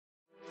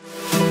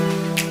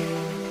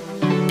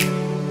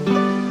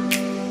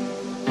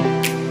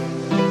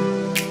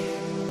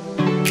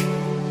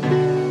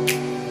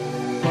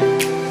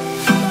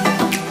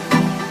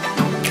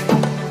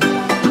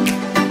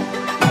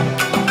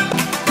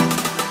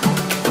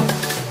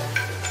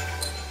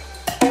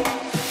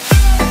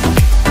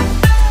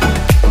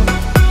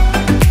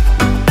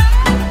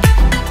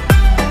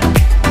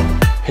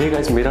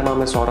मेरा नाम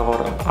है सौरभ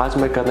और आज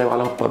मैं करने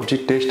वाला हूँ पबजी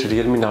टेस्ट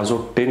Realme Narzo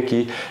 10 की।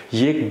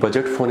 ये एक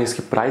बजट फ़ोन है,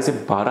 इसकी प्राइस है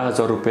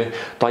 12,000 रुपये।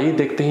 तो आइए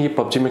देखते हैं ये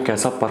पबजी में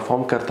कैसा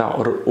परफॉर्म करता है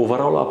और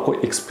ओवरऑल आपको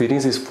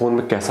एक्सपीरियंस इस फ़ोन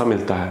में कैसा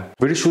मिलता है।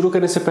 वीडियो शुरू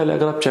करने से पहले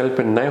अगर आप चैनल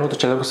पर नए हो तो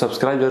चैनल को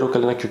सब्सक्राइब जरूर कर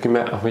लेना, क्योंकि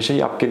मैं हमेशा ही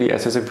आपके लिए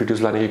ऐसे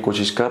वीडियोज़ लाने की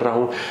कोशिश कर रहा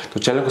हूँ। तो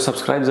चैनल को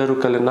सब्सक्राइब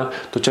जरूर कर लेना।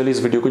 तो चलिए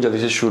इस वीडियो को जल्दी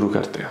से शुरू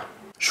करते हैं।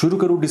 शुरू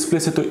करूँ डिस्प्ले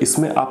से, तो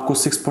इसमें आपको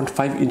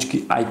 6.5 इंच की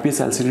IPS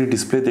LCD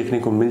डिस्प्ले देखने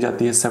को मिल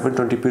जाती है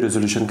 720p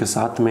रेजोल्यूशन के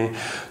साथ में।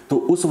 तो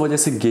उस वजह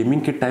से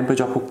गेमिंग के टाइम पे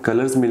जो आपको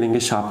कलर्स मिलेंगे,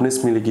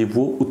 शार्पनेस मिलेगी,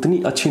 वो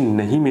उतनी अच्छी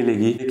नहीं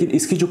मिलेगी, लेकिन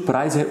इसकी जो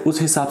प्राइस है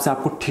उस हिसाब से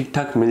आपको ठीक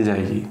ठाक मिल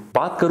जाएगी।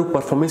 बात करूँ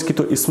परफॉर्मेंस की,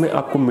 तो इसमें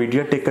आपको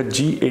मीडियाटेक का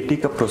G80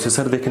 का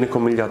प्रोसेसर देखने को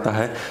मिल जाता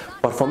है।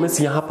 परफॉर्मेंस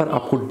यहाँ पर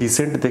आपको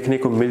डिसेंट देखने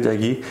को मिल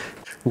जाएगी।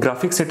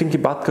 ग्राफिक सेटिंग की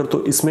बात करूँ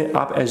तो इसमें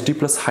आप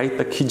HD+ हाई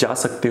तक ही जा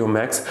सकते हो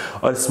मैक्स,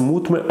 और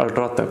स्मूथ में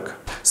अल्ट्रा तक।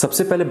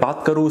 सबसे पहले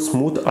बात करूँ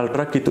स्मूथ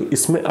अल्ट्रा की, तो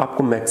इसमें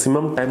आपको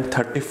मैक्सिमम टाइम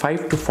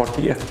 35 to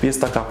 40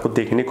 FPS तक आपको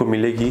देखने को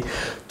मिलेगी।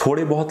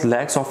 थोड़े बहुत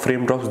लैग्स और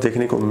फ्रेम ड्रॉप्स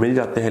देखने को मिल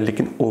जाते हैं,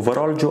 लेकिन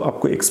ओवरऑल जो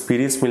आपको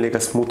एक्सपीरियंस मिलेगा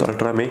स्मूथ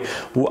अल्ट्रा में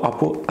वो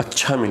आपको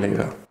अच्छा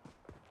मिलेगा।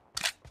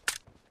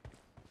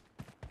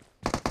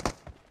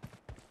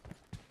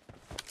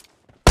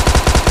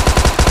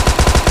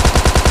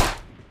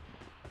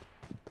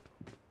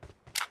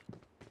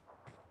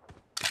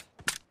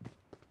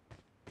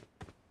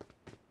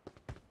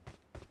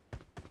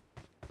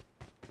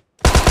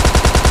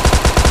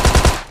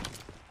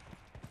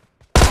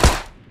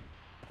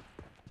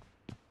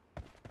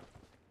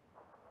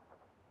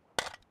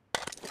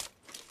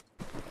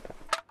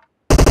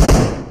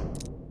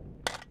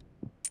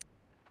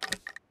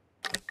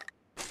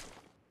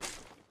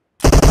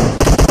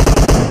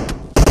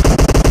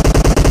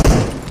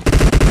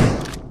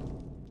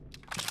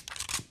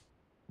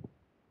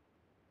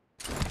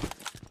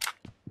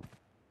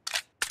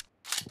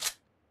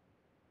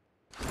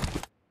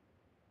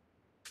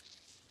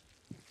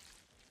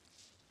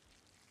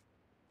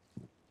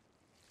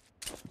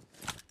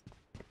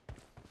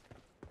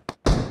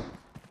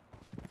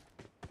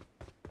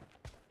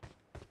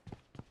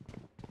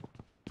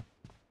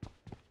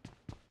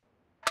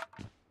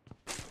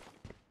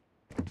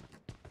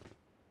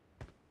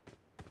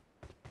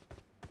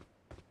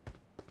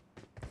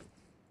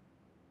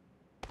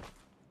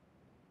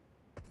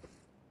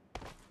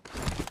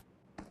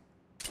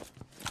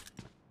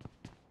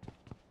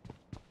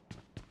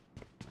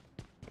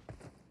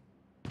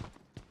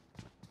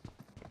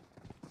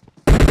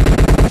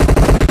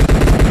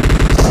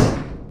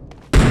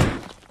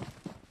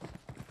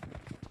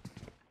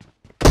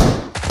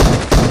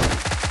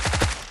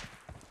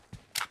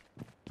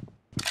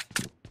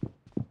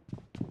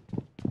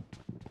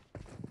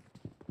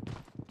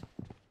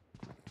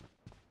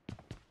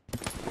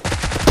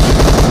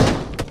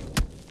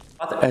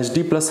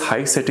 HD+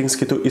 हाई सेटिंग्स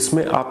की, तो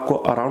इसमें आपको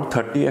अराउंड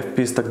 30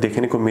 FPS तक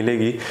देखने को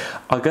मिलेगी।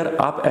 अगर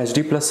आप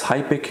HD+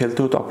 हाई पे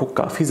खेलते हो तो आपको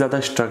काफ़ी ज़्यादा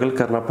स्ट्रगल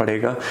करना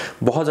पड़ेगा,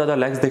 बहुत ज़्यादा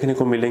लैग्स देखने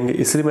को मिलेंगे।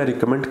 इसलिए मैं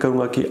रिकमेंड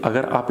करूँगा कि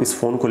अगर आप इस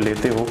फ़ोन को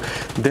लेते हो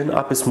देन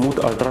आप स्मूथ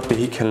अल्ट्रा पे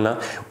ही खेलना,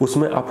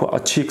 उसमें आपको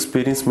अच्छी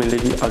एक्सपीरियंस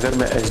मिलेगी अगर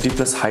मैं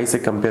HD+ हाई से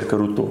कंपेयर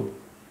करूँ तो।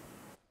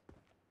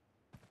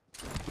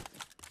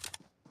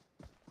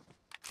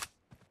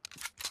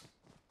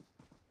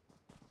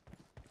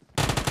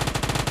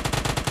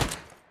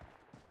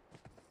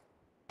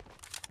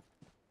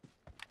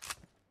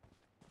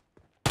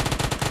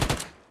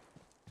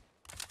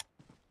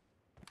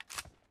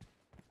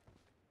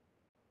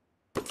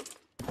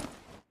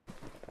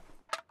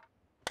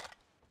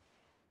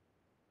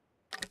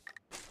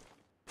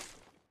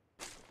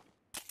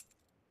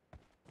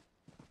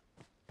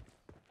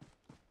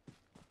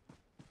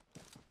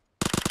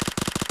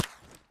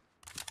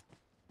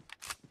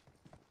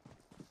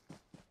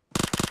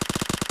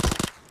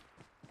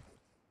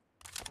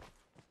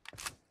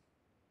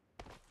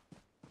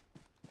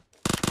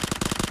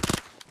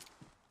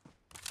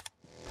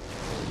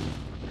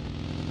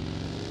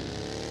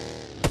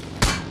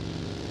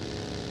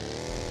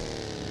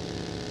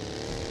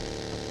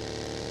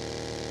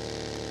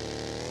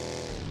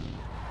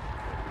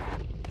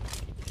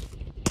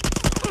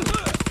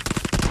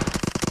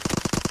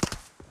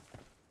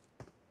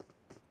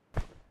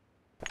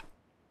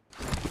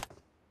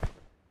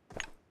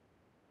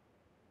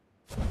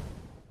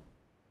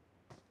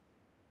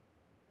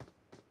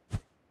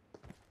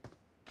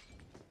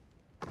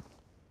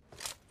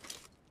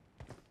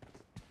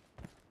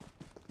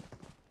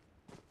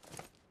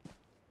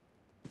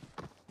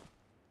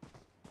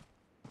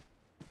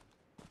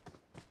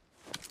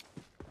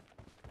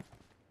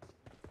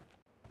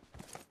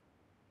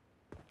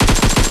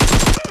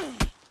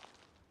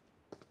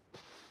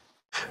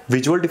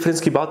 विजुअल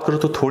डिफरेंस की बात करो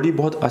तो थोड़ी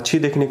बहुत अच्छी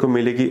देखने को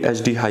मिलेगी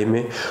HD हाई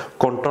में,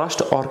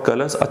 कॉन्ट्रास्ट और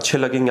कलर्स अच्छे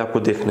लगेंगे आपको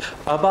देखने।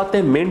 अब आते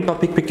हैं मेन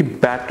टॉपिक पे कि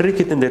बैटरी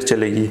कितनी देर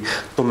चलेगी।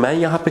 तो मैं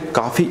यहाँ पे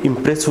काफ़ी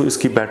इंप्रेस हूँ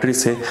इसकी बैटरी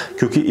से,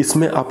 क्योंकि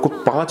इसमें आपको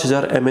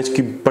 5000 mAh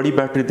की बड़ी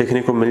बैटरी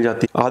देखने को मिल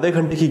जाती है। आधे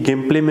घंटे की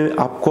गेम प्ले में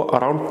आपको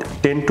अराउंड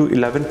 10 to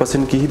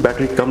 11% की ही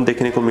बैटरी कम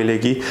देखने को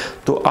मिलेगी,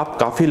 तो आप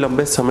काफ़ी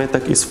लंबे समय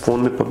तक इस फ़ोन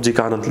में PUBG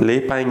का आनंद ले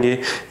पाएंगे,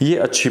 ये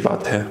अच्छी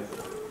बात है।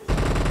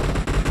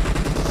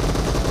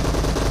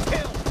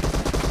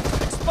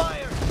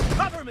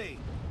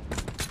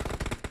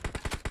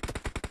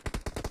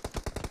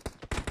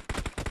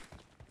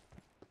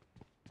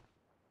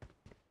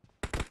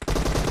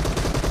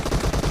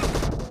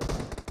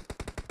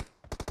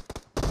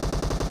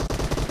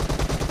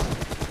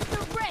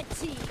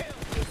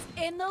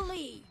 In the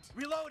lead.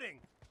 Reloading.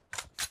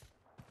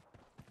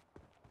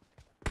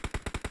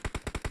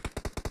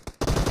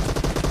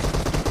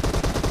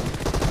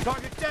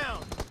 Target down.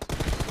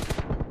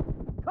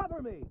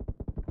 Cover me.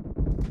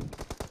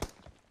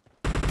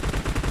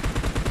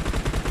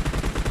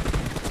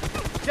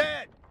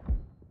 Dead.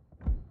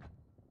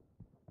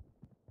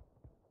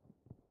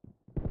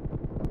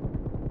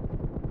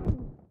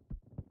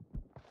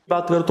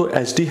 बात करें तो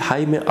HD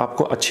हाई में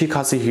आपको अच्छी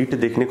खासी हीट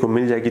देखने को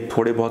मिल जाएगी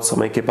थोड़े बहुत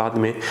समय के बाद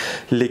में,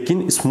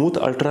 लेकिन स्मूथ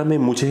अल्ट्रा में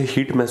मुझे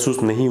हीट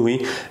महसूस नहीं हुई,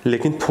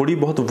 लेकिन थोड़ी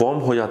बहुत वार्म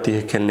हो जाती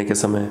है खेलने के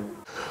समय।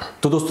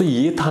 तो दोस्तों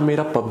ये था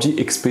मेरा PUBG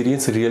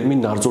experience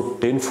Realme Narzo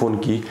 10 phone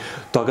की।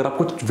 तो अगर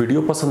आपको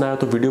वीडियो पसंद आया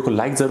तो वीडियो को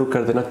लाइक ज़रूर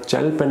कर देना,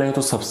 चैनल पर नए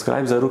तो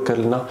सब्सक्राइब ज़रूर कर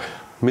लेना।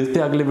 मिलते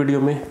हैं अगले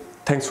वीडियो में।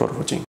 Thanks for watching.